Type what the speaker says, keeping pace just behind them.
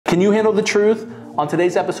Can you handle the truth? On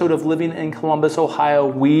today's episode of Living in Columbus, Ohio,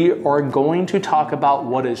 we are going to talk about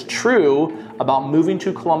what is true about moving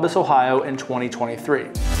to Columbus, Ohio in 2023.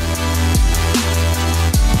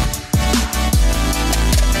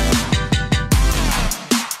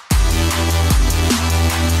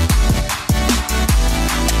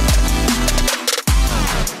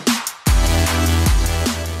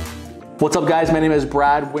 What's up guys, my name is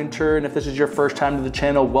Brad Winter, and if this is your first time to the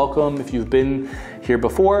channel, welcome. If you've been here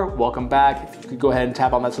before, welcome back. If you could go ahead and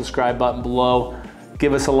tap on that subscribe button below,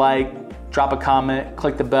 give us a like, drop a comment,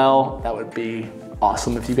 click the bell. That would be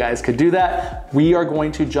awesome if you guys could do that. We are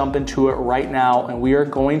going to jump into it right now, and we are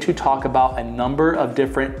going to talk about a number of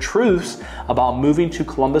different truths about moving to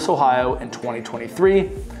Columbus, Ohio in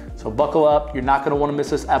 2023. So buckle up, you're not gonna wanna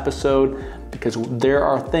miss this episode because there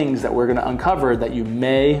are things that we're gonna uncover that you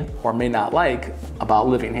may or may not like about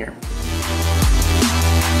living here.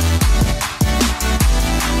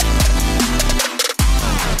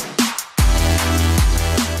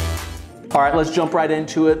 All right, let's jump right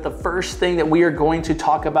into it. The first thing that we are going to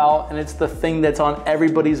talk about, and it's the thing that's on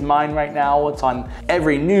everybody's mind right now, it's on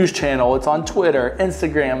every news channel, it's on Twitter,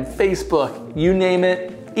 Instagram, Facebook, you name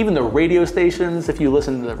it. Even the radio stations, if you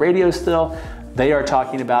listen to the radio still, they are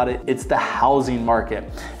talking about it. It's the housing market.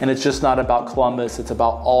 And it's just not about Columbus, it's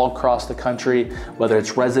about all across the country, whether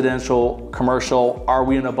it's residential, commercial, are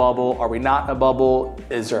we in a bubble, are we not in a bubble,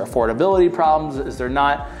 is there affordability problems, is there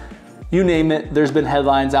not? You name it, there's been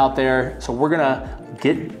headlines out there. So we're gonna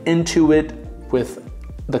get into it with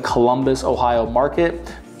the Columbus, Ohio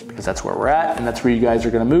market, because that's where we're at, and that's where you guys are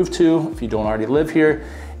gonna move to if you don't already live here.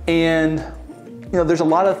 And you know, there's a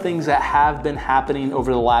lot of things that have been happening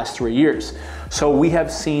over the last 3 years. So we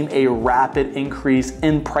have seen a rapid increase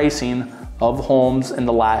in pricing of homes in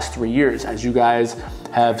the last 3 years. As you guys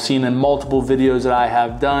have seen in multiple videos that I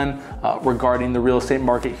have done regarding the real estate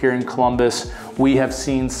market here in Columbus, we have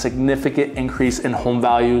seen significant increase in home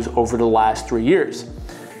values over the last 3 years.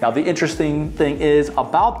 Now, the interesting thing is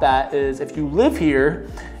about that is if you live here,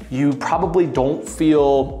 you probably don't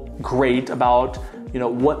feel great about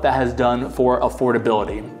what that has done for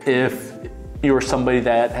affordability. If you're somebody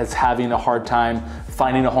that is having a hard time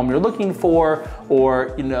finding a home you're looking for,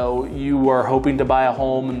 or you are hoping to buy a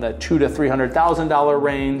home in the $200,000 to $300,000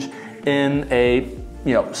 range in a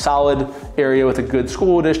solid area with a good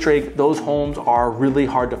school district, those homes are really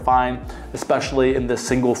hard to find, especially in the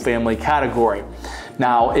single family category.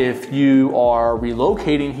 Now, if you are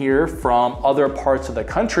relocating here from other parts of the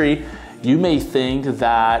country, you may think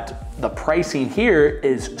that the pricing here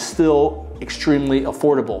is still extremely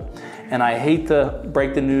affordable. And I hate to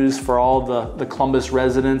break the news for all the Columbus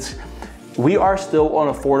residents, we are still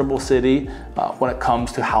an affordable city when it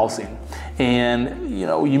comes to housing. And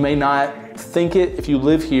you may not think it if you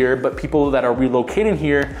live here, but people that are relocating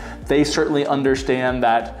here, they certainly understand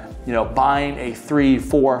that buying a $300,000,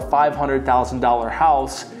 $400,000, $500,000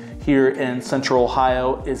 house here in Central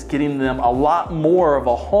Ohio is getting them a lot more of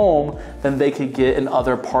a home than they could get in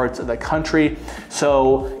other parts of the country.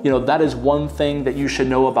 So, that is one thing that you should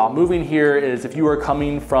know about moving here is if you are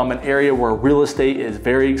coming from an area where real estate is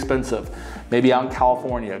very expensive, maybe out in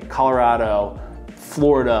California, Colorado,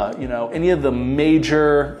 Florida, any of the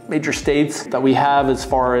major states that we have as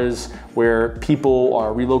far as where people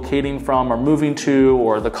are relocating from or moving to,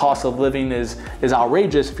 or the cost of living is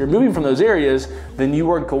outrageous. If you're moving from those areas, then you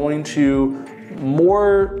are going to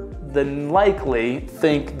more than likely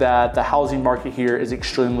think that the housing market here is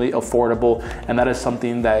extremely affordable, and that is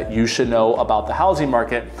something that you should know about the housing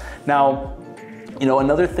market. Now,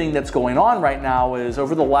 another thing that's going on right now is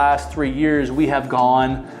over the last 3 years, we have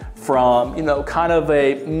gone from kind of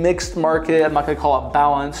a mixed market, I'm not gonna call it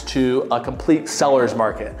balanced, to a complete seller's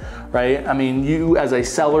market, right? I mean, you as a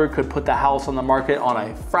seller could put the house on the market on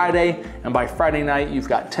a Friday, and by Friday night you've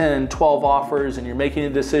got 10, 12 offers and you're making a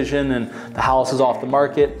decision and the house is off the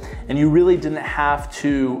market, and you really didn't have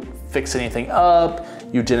to fix anything up,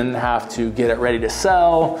 you didn't have to get it ready to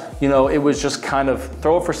sell, it was just kind of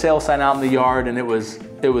throw a for sale sign out in the yard and it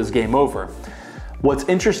was game over. What's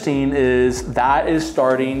interesting is that is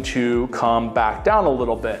starting to come back down a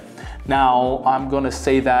little bit. Now, I'm gonna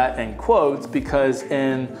say that in quotes because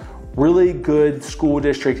in really good school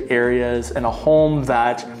district areas and a home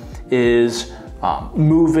that is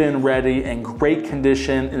move-in ready and great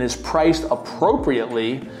condition and is priced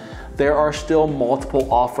appropriately, there are still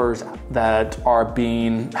multiple offers that are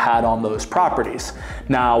being had on those properties.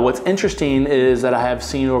 Now, what's interesting is that I have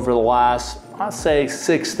seen over the last, I'd say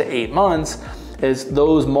 6 to 8 months, is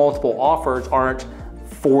those multiple offers aren't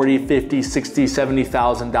 $40,000, $50,000, $60,000,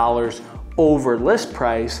 $70,000 over list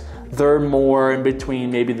price. they're more in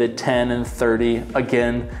between maybe the 10 and 30.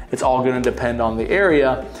 Again, it's all going to depend on the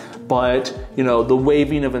area, but the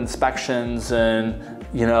waiving of inspections and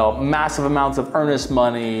massive amounts of earnest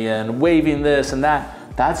money and waiving this and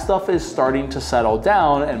that stuff is starting to settle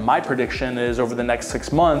down, and my prediction is over the next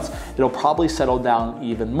 6 months, it'll probably settle down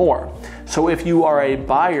even more. So if you are a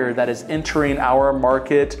buyer that is entering our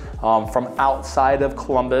market from outside of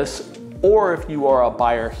Columbus, or if you are a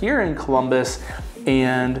buyer here in Columbus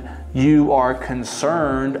and you are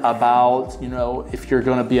concerned about, if you're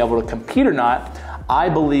going to be able to compete or not, I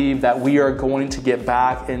believe that we are going to get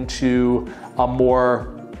back into a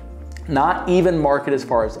more not even market as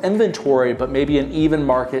far as inventory, but maybe an even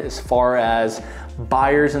market as far as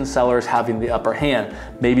buyers and sellers having the upper hand.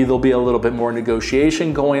 Maybe there'll be a little bit more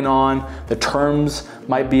negotiation going on. The terms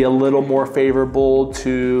might be a little more favorable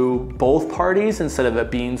to both parties instead of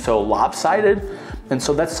it being so lopsided. And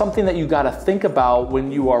so that's something that you got to think about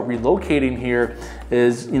when you are relocating here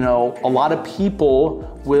is, a lot of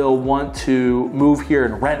people will want to move here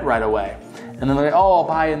and rent right away. And then they're like, oh, I'll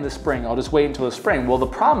buy in the spring. I'll just wait until the spring. Well, the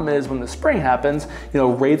problem is when the spring happens,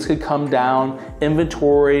 rates could come down.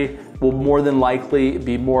 Inventory will more than likely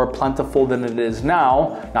be more plentiful than it is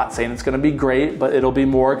now. Not saying it's going to be great, but it'll be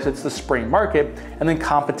more because it's the spring market. And then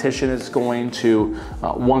competition is going to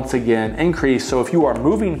once again increase. So if you are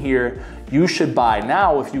moving here, you should buy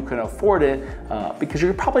now if you can afford it because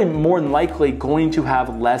you're probably more than likely going to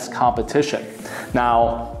have less competition.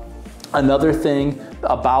 Now, another thing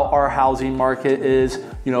about our housing market is,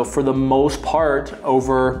 for the most part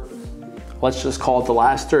over, let's just call it the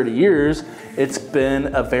last 30 years, it's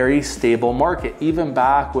been a very stable market. Even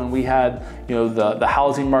back when we had, the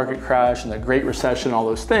housing market crash and the Great Recession, all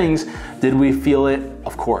those things, did we feel it?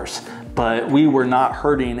 Of course. But we were not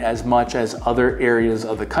hurting as much as other areas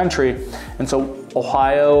of the country. And so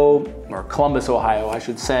Ohio, or Columbus, Ohio, I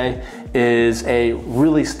should say, is a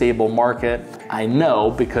really stable market. I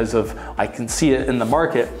know because I can see it in the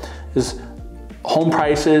market, is home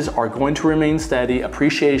prices are going to remain steady.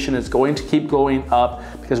 Appreciation is going to keep going up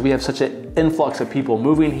because we have such an influx of people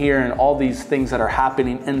moving here and all these things that are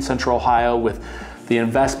happening in Central Ohio with the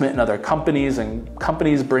investment in other companies and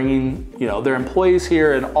companies bringing, their employees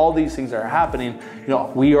here and all these things that are happening.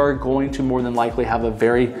 We are going to more than likely have a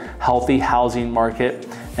very healthy housing market.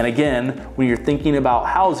 And again, when you're thinking about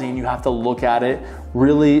housing, you have to look at it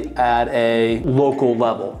really at a local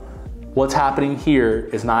level. What's happening here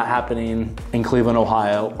is not happening in Cleveland,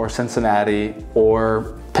 Ohio, or Cincinnati,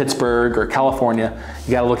 or Pittsburgh, or California.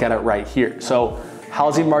 You gotta look at it right here. So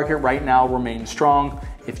housing market right now remains strong.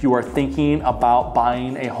 If you are thinking about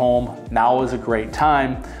buying a home, now is a great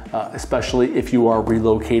time, especially if you are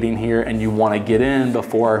relocating here and you want to get in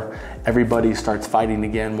before everybody starts fighting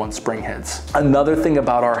again once spring hits. Another thing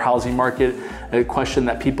about our housing market, a question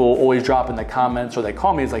that people always drop in the comments or they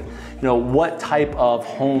call me is like, what type of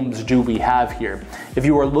homes do we have here? If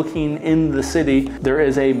you are looking in the city, there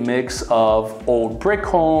is a mix of old brick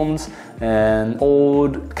homes and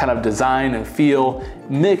old kind of design and feel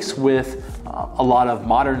mixed with a lot of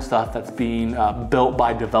modern stuff that's being built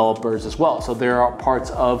by developers as well. So there are parts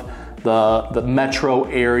of the metro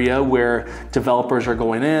area where developers are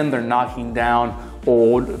going in, they're knocking down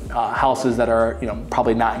old houses that are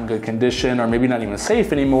probably not in good condition or maybe not even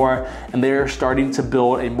safe anymore, and they're starting to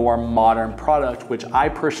build a more modern product, which I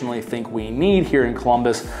personally think we need here in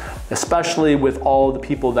Columbus, especially with all the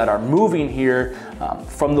people that are moving here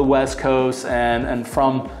from the West Coast and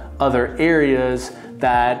from other areas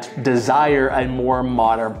that desire a more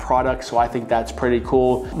modern product. So I think that's pretty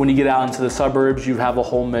cool. When you get out into the suburbs, you have a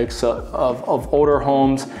whole mix of older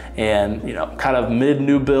homes and kind of mid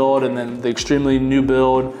new build, and then the extremely new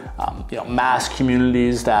build, mass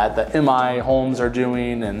communities that the MI homes are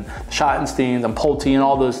doing, and Schottensteins and Pulte and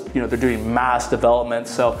all those, they're doing mass development.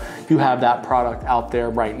 So you have that product out there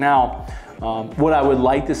right now. What I would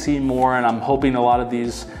like to see more, and I'm hoping a lot of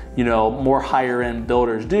these more higher end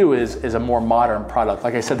builders do, is a more modern product.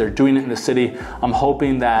 Like I said, they're doing it in the city. I'm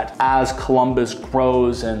hoping that as Columbus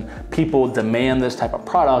grows and people demand this type of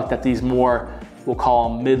product, that these more, we'll call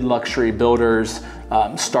them mid-luxury builders,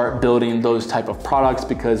 start building those type of products,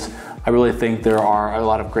 because I really think there are a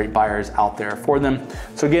lot of great buyers out there for them.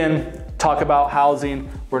 So again, talk about housing.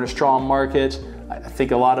 We're in a strong market. I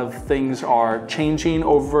think a lot of things are changing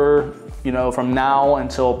over from now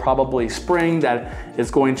until probably spring, that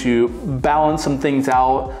is going to balance some things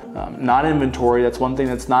out. Not inventory, that's one thing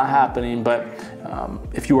that's not happening, but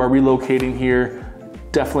if you are relocating here,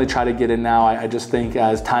 definitely try to get in now. I just think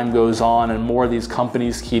as time goes on and more of these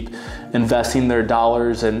companies keep investing their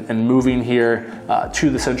dollars and moving here to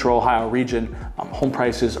the Central Ohio region, home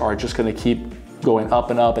prices are just gonna keep going up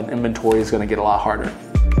and up, and inventory is going to get a lot harder.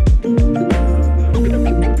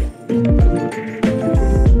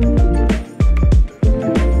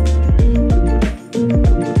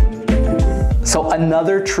 So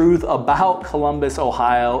another truth about Columbus,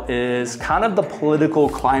 Ohio is kind of the political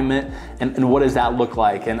climate and what does that look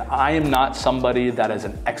like. And I am not somebody that is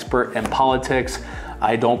an expert in politics.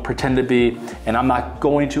 I don't pretend to be, and I'm not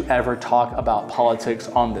going to ever talk about politics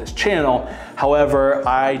on this channel. However,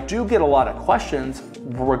 I do get a lot of questions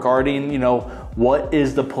regarding, what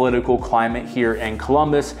is the political climate here in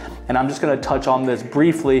Columbus? And I'm just gonna touch on this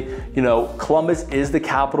briefly. Columbus is the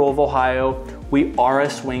capital of Ohio. We are a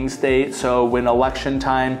swing state, so when election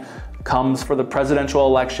time comes for the presidential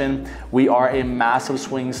election, we are a massive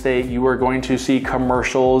swing state. You are going to see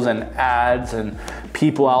commercials and ads and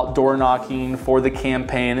people out door knocking for the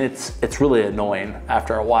campaign. It's really annoying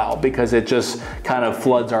after a while because it just kind of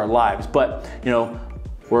floods our lives. But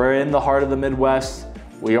we're in the heart of the Midwest.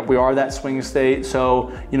 We are that swing state.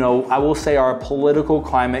 So, I will say our political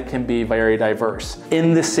climate can be very diverse.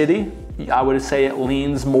 In the city, I would say it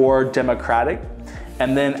leans more Democratic.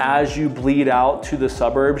 And then as you bleed out to the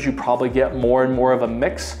suburbs, you probably get more and more of a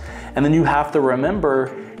mix. And then you have to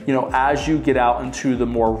remember, as you get out into the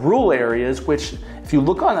more rural areas, which if you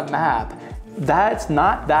look on a map, that's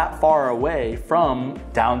not that far away from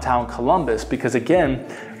downtown Columbus, because again,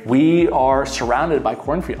 we are surrounded by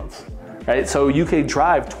cornfields, right? So you could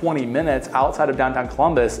drive 20 minutes outside of downtown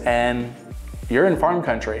Columbus and you're in farm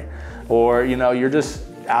country, or you're just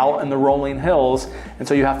out in the rolling hills. And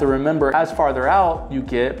so you have to remember, as farther out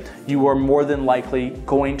you are more than likely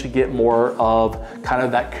going to get more of kind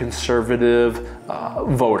of that conservative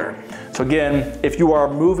voter. So again, if you are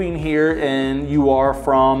moving here and you are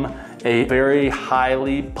from a very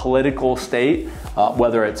highly political state,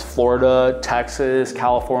 whether it's Florida, Texas,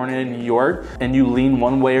 California, New York, and you lean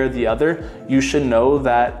one way or the other, you should know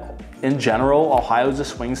that in general, Ohio is a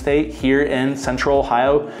swing state. Here in Central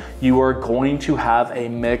Ohio, you are going to have a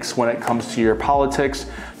mix when it comes to your politics.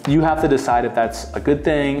 You have to decide if that's a good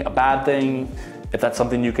thing, a bad thing, if that's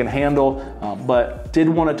something you can handle. But did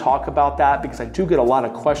want to talk about that because I do get a lot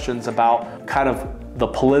of questions about kind of the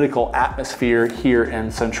political atmosphere here in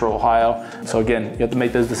Central Ohio. So again, you have to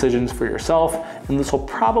make those decisions for yourself, and this will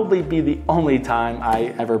probably be the only time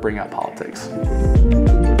I ever bring up politics.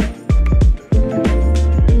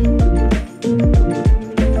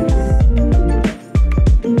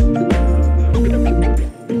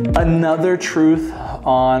 Another truth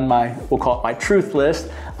on we'll call it my truth list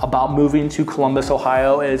about moving to Columbus,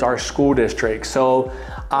 Ohio is our school district. So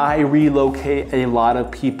I relocate a lot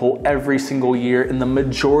of people every single year, and the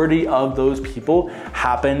majority of those people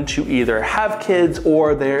happen to either have kids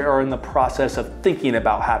or they are in the process of thinking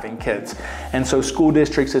about having kids. And so school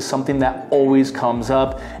districts is something that always comes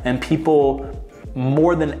up, and people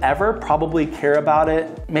more than ever probably care about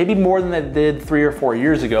it, maybe more than they did 3 or 4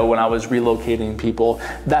 years ago when I was relocating people.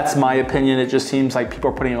 That's my opinion. It just seems like people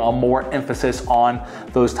are putting a more emphasis on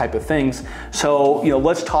those type of things. So,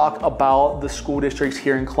 let's talk about the school districts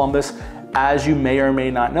here in Columbus. As you may or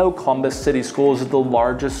may not know, Columbus City Schools is the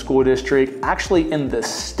largest school district actually in the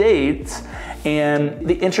state. And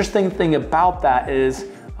the interesting thing about that is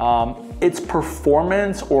its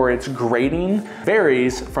performance or its grading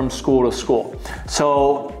varies from school to school.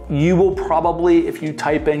 So you will probably, if you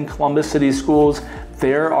type in Columbus City Schools,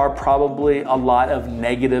 there are probably a lot of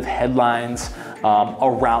negative headlines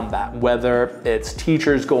around that, whether it's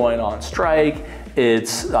teachers going on strike,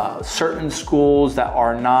 it's certain schools that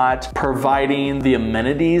are not providing the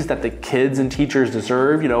amenities that the kids and teachers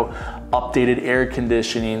deserve, updated air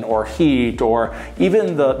conditioning or heat, or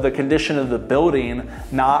even the condition of the building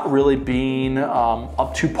not really being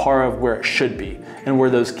up to par of where it should be and where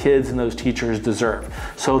those kids and those teachers deserve.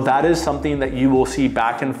 So that is something that you will see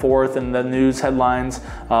back and forth in the news headlines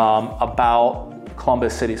about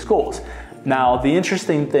Columbus City Schools. Now, the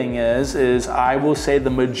interesting thing is I will say the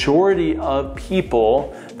majority of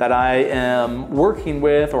people that I am working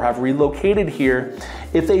with or have relocated here,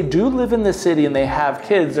 if they do live in the city and they have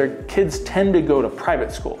kids, their kids tend to go to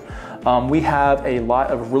private school. We have a lot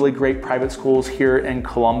of really great private schools here in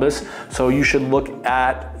Columbus, so you should look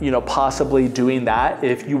at, possibly doing that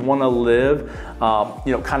if you want to live,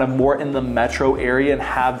 kind of more in the metro area and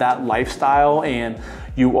have that lifestyle, and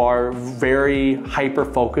you are very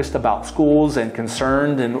hyper-focused about schools and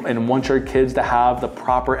concerned and want your kids to have the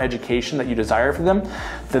proper education that you desire for them,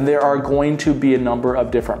 then there are going to be a number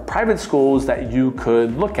of different private schools that you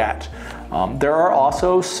could look at. There are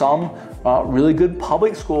also some really good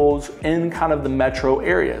public schools in kind of the metro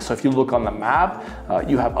area. So if you look on the map,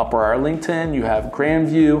 you have Upper Arlington, you have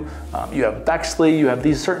Grandview, you have Bexley, you have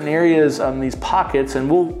these certain areas, these pockets,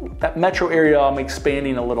 and that metro area I'm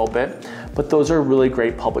expanding a little bit, but those are really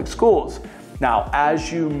great public schools. Now,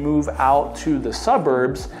 as you move out to the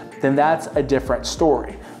suburbs, then that's a different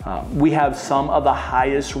story. We have some of the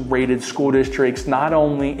highest rated school districts, not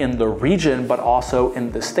only in the region, but also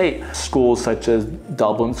in the state. Schools such as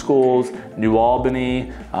Dublin schools, New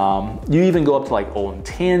Albany, you even go up to like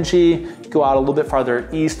Olentangy, go out a little bit farther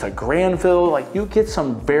east to Granville, like you get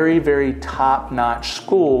some very, very top-notch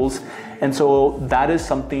schools. And so that is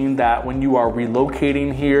something that when you are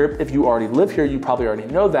relocating here, if you already live here, you probably already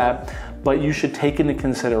know that, but you should take into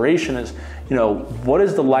consideration is, what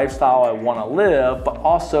is the lifestyle I want to live, but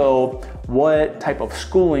also what type of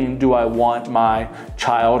schooling do I want my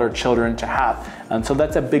child or children to have? And so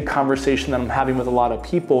that's a big conversation that I'm having with a lot of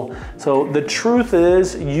people. So the truth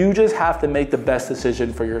is, you just have to make the best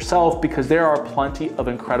decision for yourself, because there are plenty of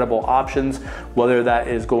incredible options, whether that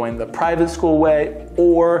is going the private school way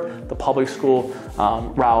or the public school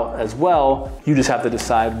route as well. You just have to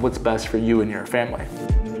decide what's best for you and your family.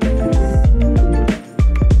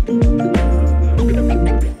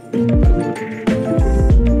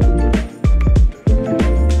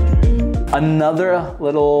 Another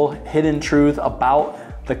little hidden truth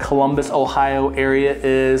about the Columbus, Ohio area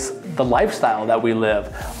is the lifestyle that we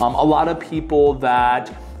live. A lot of people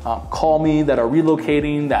that call me that are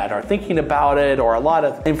relocating, that are thinking about it, or a lot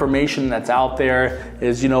of information that's out there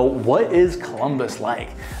is, what is Columbus like?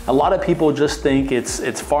 A lot of people just think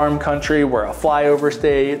it's farm country. We're a flyover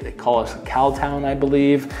state. They call us Cowtown, I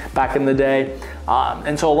believe, back in the day.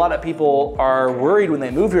 And so a lot of people are worried when they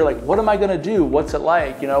move here, like, what am I gonna do? What's it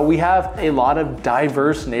like? We have a lot of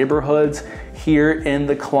diverse neighborhoods here in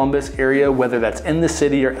the Columbus area, whether that's in the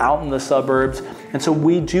city or out in the suburbs. And so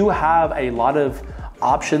we do have a lot of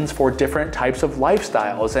options for different types of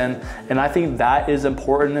lifestyles. And I think that is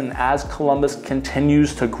important. And as Columbus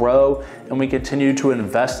continues to grow and we continue to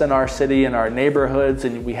invest in our city and our neighborhoods,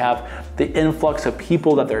 and we have the influx of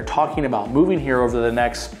people that they're talking about moving here over the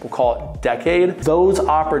next, we'll call it decade, those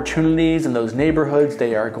opportunities and those neighborhoods,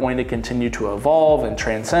 they are going to continue to evolve and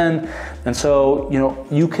transcend. And so,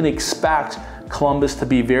 you can expect Columbus to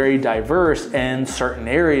be very diverse in certain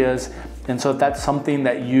areas. And so if that's something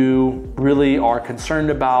that you really are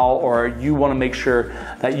concerned about, or you want to make sure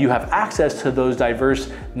that you have access to those diverse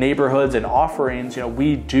neighborhoods and offerings,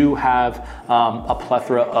 we do have a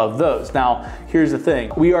plethora of those. Now, here's the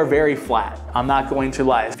thing. We are very flat. I'm not going to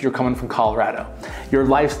lie. If you're coming from Colorado, your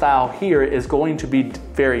lifestyle here is going to be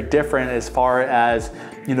very different as far as,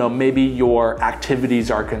 maybe your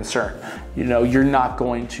activities are concerned. You're not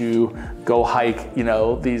going to go hike,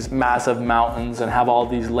 these massive mountains and have all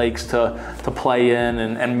these lakes to play in,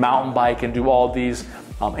 and mountain bike and do all these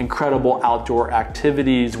incredible outdoor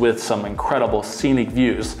activities with some incredible scenic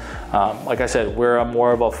views. Like I said, we're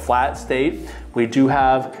more of a flat state. We do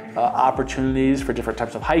have opportunities for different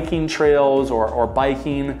types of hiking trails or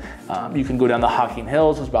biking. You can go down the Hocking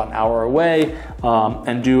Hills, it's about an hour away,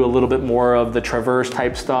 and do a little bit more of the traverse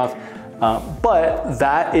type stuff. But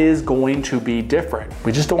that is going to be different.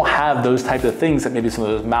 We just don't have those types of things that maybe some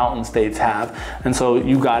of those mountain states have. And so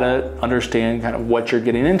you gotta understand kind of what you're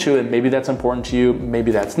getting into, and maybe that's important to you,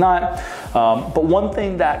 maybe that's not. But one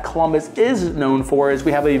thing that Columbus is known for is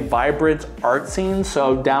we have a vibrant art scene.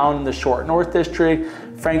 So down in the Short North District,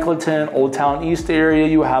 Franklinton, Old Town East area,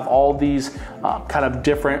 you have all these kind of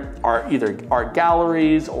different either art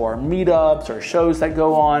galleries or meetups or shows that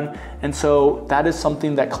go on. And so that is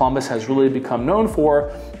something that Columbus has really become known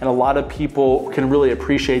for. And a lot of people can really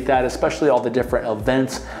appreciate that, especially all the different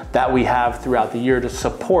events that we have throughout the year to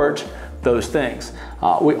support those things.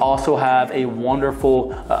 We also have a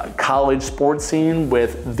wonderful college sports scene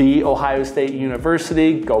with The Ohio State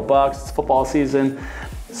University. Go Bucks, it's football season.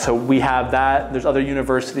 So we have that. There's other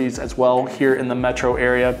universities as well here in the metro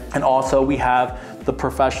area. And also we have the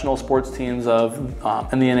professional sports teams of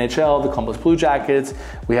in the NHL, the Columbus Blue Jackets.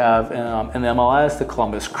 We have in the MLS, the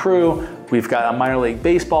Columbus Crew. We've got a minor league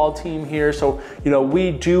baseball team here. So,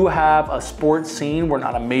 we do have a sports scene. We're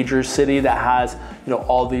not a major city that has,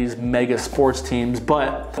 all these mega sports teams,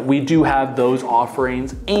 but we do have those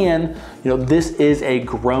offerings. And, this is a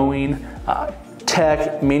growing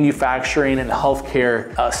tech, manufacturing, and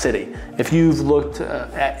healthcare city. If you've looked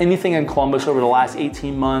at anything in Columbus over the last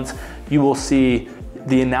 18 months, you will see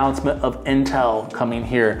the announcement of Intel coming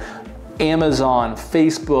here. Amazon,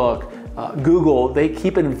 Facebook, Google, they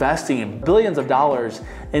keep investing billions of dollars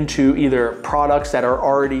into either products that are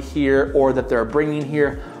already here or that they're bringing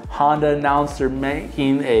here. Honda announced they're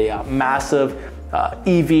making a massive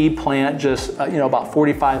EV plant just about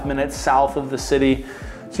 45 minutes south of the city.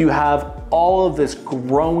 So you have all of this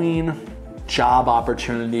growing job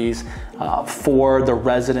opportunities for the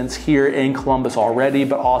residents here in Columbus already,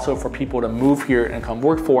 but also for people to move here and come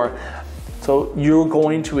work for. So you're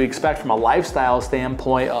going to expect from a lifestyle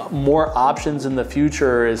standpoint more options in the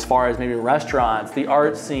future as far as maybe restaurants, the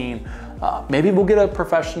art scene. Maybe we'll get a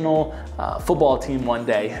professional football team one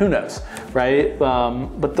day, who knows, right?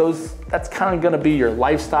 But that's kind of gonna be your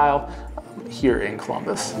lifestyle here in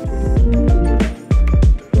Columbus.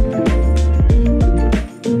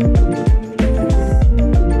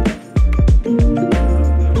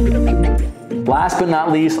 Last but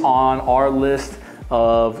not least on our list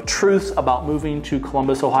of truths about moving to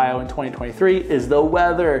Columbus, Ohio in 2023 is the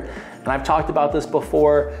weather. And I've talked about this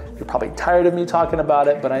before. You're probably tired of me talking about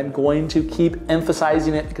it, but I'm going to keep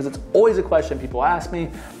emphasizing it because it's always a question people ask me.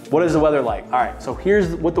 What is the weather like? All right, so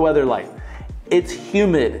here's what the weather like. It's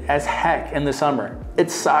humid as heck in the summer. It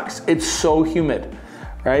sucks. It's so humid,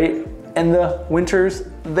 right? And the winters,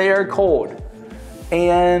 they are cold.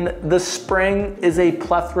 And the spring is a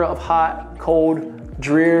plethora of hot, cold,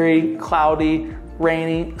 dreary, cloudy,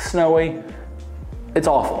 rainy, snowy. It's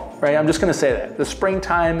awful, right? I'm just gonna say that. The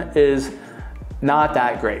springtime is not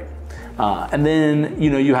that great. And then,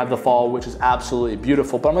 you have the fall, which is absolutely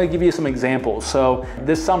beautiful. But I'm gonna give you some examples. So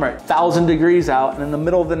this summer, 1,000 degrees out, and in the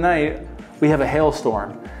middle of the night, we have a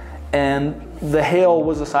hailstorm. And the hail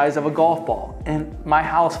was the size of a golf ball. And my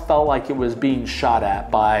house felt like it was being shot at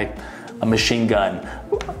by a machine gun.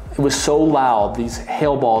 It was so loud, these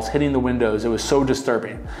hail balls hitting the windows. It was so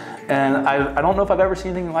disturbing. And I don't know if I've ever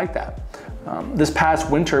seen anything like that. This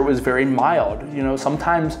past winter, it was very mild.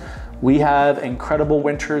 Sometimes we have incredible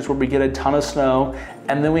winters where we get a ton of snow,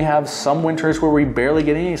 and then we have some winters where we barely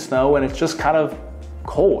get any snow and it's just kind of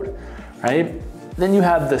cold, right? Then you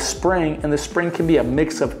have the spring, and the spring can be a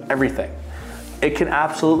mix of everything. It can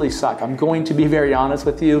absolutely suck. I'm going to be very honest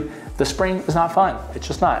with you. The spring is not fun. It's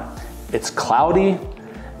just not. It's cloudy,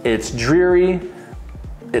 it's dreary,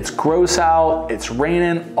 it's gross out, it's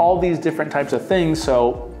raining, all these different types of things.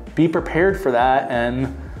 So be prepared for that,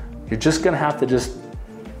 and you're just gonna have to just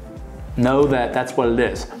know that that's what it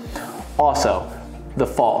is. Also, the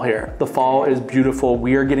fall here. The fall is beautiful.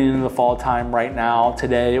 We are getting into the fall time right now.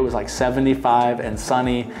 Today it was like 75 and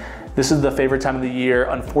sunny. This is the favorite time of the year.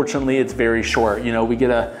 Unfortunately, it's very short. We get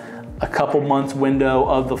a couple months window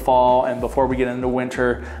of the fall and before we get into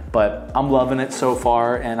winter, but I'm loving it so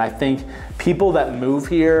far. And I think people that move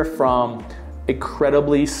here from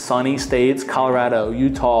incredibly sunny states, Colorado,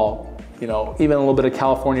 Utah, even a little bit of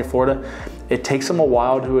California, Florida, it takes them a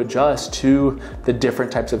while to adjust to the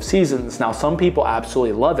different types of seasons. Now, some people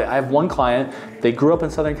absolutely love it. I have one client, they grew up in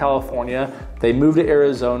Southern California, they moved to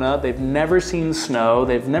Arizona, they've never seen snow,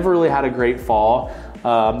 they've never really had a great fall.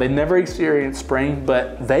 They never experienced spring,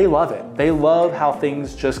 but they love it. They love how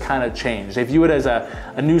things just kind of change. They view it as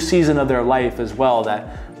a new season of their life as well,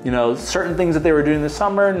 that certain things that they were doing this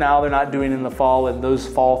summer, now they're not doing in the fall, and those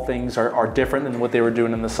fall things are different than what they were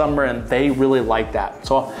doing in the summer, and they really like that.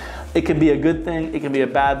 So it can be a good thing, it can be a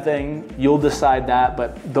bad thing, you'll decide that,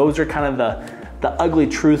 but those are kind of the ugly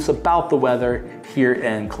truths about the weather here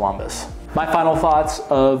in Columbus. My final thoughts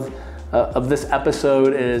of this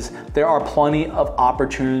episode is there are plenty of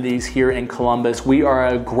opportunities here in Columbus. We are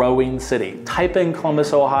a growing city. Type in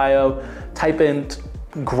Columbus, Ohio, type in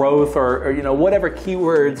growth or whatever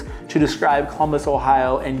keywords to describe Columbus,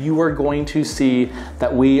 Ohio, and you are going to see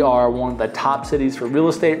that we are one of the top cities for real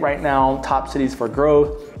estate right now, top cities for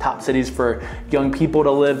growth, top cities for young people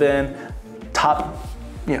to live in, top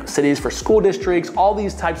cities for school districts, all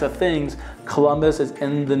these types of things. Columbus is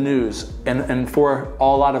in the news and for a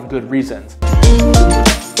lot of good reasons.